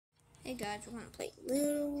Hey guys, we're gonna play a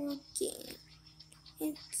little game.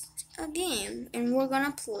 It's a game, and we're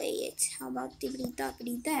gonna play it. How about dippity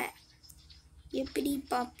doppity that? Yippity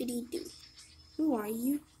boppity doo. Who are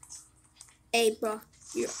you? Hey, bro. Are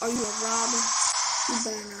you a robber? You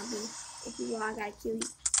better not be. If you are, I gotta kill you.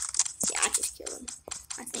 Yeah, I just killed him.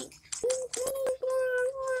 I think.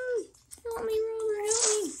 Help me, robber, help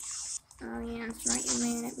me. Oh yeah, that's right.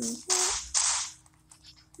 You're mad at me.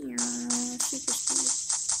 Yeah, super speed.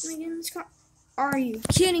 Let me get in this car. Are you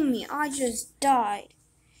kidding me? I just died.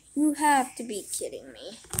 You have to be kidding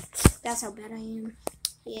me. That's how bad I am.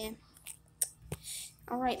 Yeah.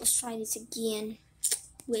 Alright, let's try this again.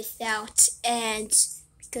 Without ads.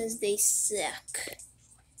 Because they suck.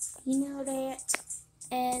 You know that?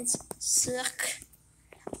 Ads suck.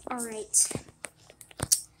 Alright.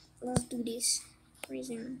 Let's do this.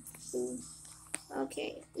 Resume. Ooh.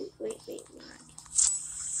 Okay. Ooh, wait.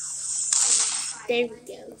 There we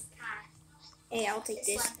go. Hey, I'll take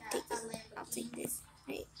this. I'll take this.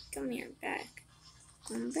 Hey, come here, back.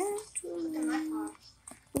 Come back to me.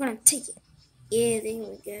 We're gonna take it. Yeah, there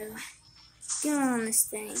we go. Get on this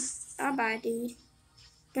thing. Bye-bye, dude.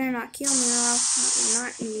 Better not kill me or else I'm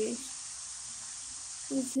not here.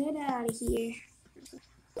 Let's get out of here.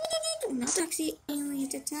 Not taxi. Anyway,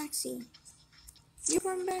 it's a taxi. You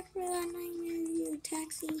come back for that nightmare, you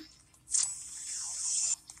taxi.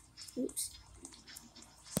 Oops.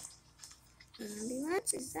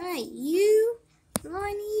 Ambulance, is that you? Well,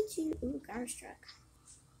 I need you. Ooh, garbage truck.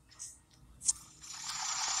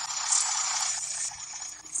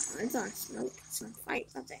 Oh, it's on smoke. It's on fire.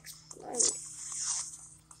 It's about to explode.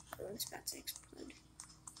 Oh, it's about to explode.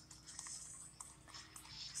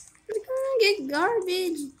 We're gonna get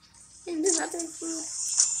garbage. And it's about to explode.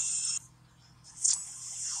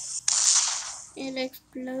 It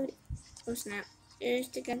exploded. Oh snap. There's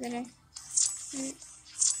the guy that I hurt.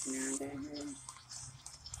 Now I gotta hurt him.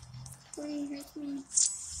 Before he hurts me.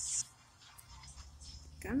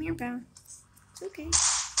 Come here, pal. It's okay.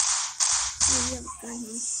 Oh, you have a gun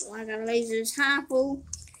here. Oh, I got lasers. Hi, fool.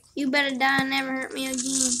 You better die and never hurt me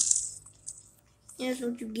again. That's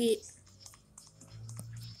what you get.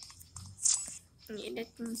 Yeah, that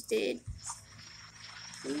one's dead.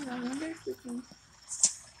 Ooh, I wonder if we can...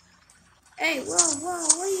 Hey, whoa,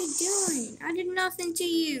 what are you doing? I did nothing to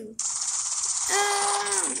you.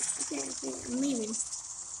 Okay, I'm leaving.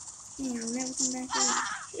 Yeah, I'll never come back here.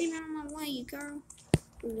 Leave out of my way, girl.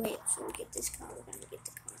 Wait, before we get this car, we're gonna get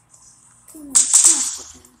the car. Come on,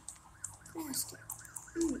 faster, pal. Faster.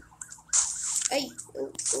 Hey,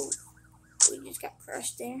 oh. We just got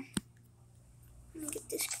crushed there. Let me get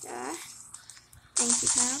this car. Thank you,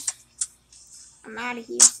 pal. I'm out of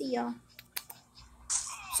here. See y'all.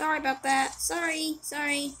 Sorry about that. Sorry.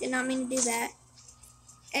 Did not mean to do that.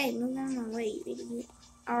 Hey, move out of my way, you idiot.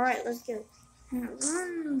 Alright, let's go.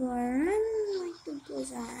 Run, boy, run like the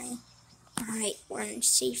bullseye. Alright, we're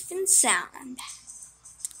safe and sound.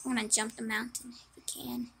 I want to jump the mountain if we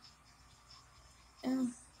can.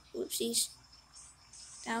 Oh, whoopsies.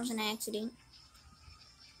 That was an accident.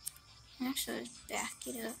 Actually, let's back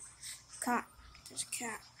it up. Cop. There's a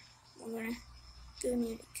cop. We're gonna go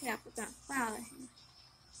near the cop. We're gonna follow him.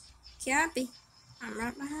 Cappy, I'm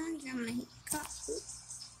right behind you. I'm gonna hit the cop.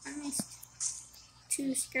 Oops, I missed.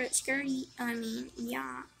 Too skirty.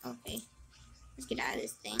 Yeah. Okay. Let's get out of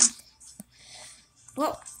this thing.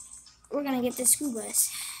 Well, we're gonna get the school bus.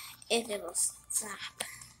 If it will stop.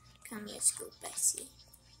 Come here, school busy.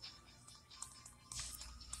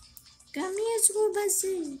 Come here, school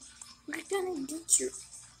busy. We're gonna get your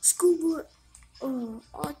school bus. Oh,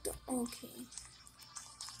 okay.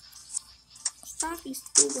 Stop, you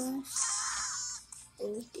school bus.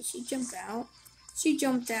 Oh, did she jump out? She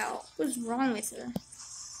jumped out. What's wrong with her?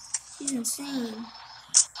 She's insane.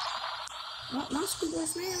 Oh, my school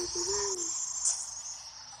bus now.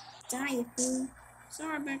 Die, you fool.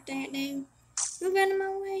 Sorry about that, dude. Move out of my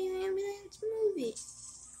way, ambulance. Move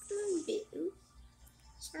it. Ooh.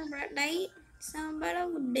 Sorry about that. Sound about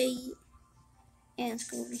old day. Yeah, let's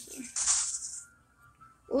go over here.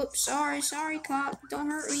 Whoops, sorry, cop. Don't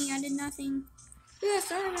hurt me. I did nothing. Yeah,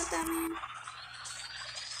 sorry about that, man.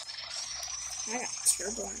 I got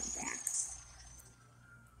turbo on the back.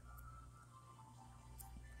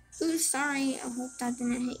 Ooh, sorry. I hope that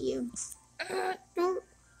didn't hit you. Don't.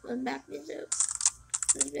 Let's back this up.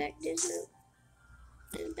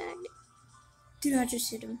 Dude, I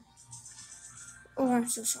just hit him. Oh, I'm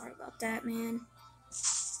so sorry about that, man.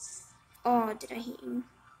 Oh, did I hit you?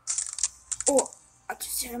 Oh, I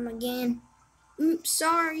just hit him again. Oops,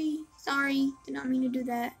 sorry. Did not mean to do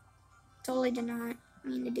that. Totally did not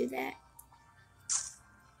mean to do that.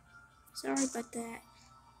 Sorry about that.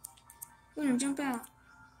 I'm gonna jump out.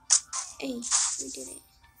 Hey, we did it.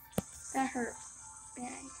 That hurt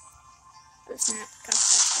bad. Oh snap, got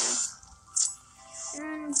that.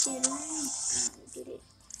 Run, kid, run. We did it.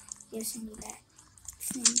 Yes, I need that.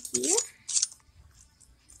 Thank you.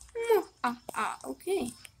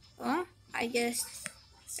 Okay. Well, I guess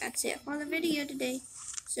that's it for the video today.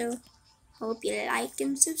 So, hope you like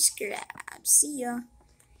and subscribe. See ya.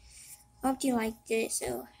 Hope you liked it.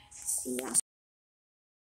 So, see ya.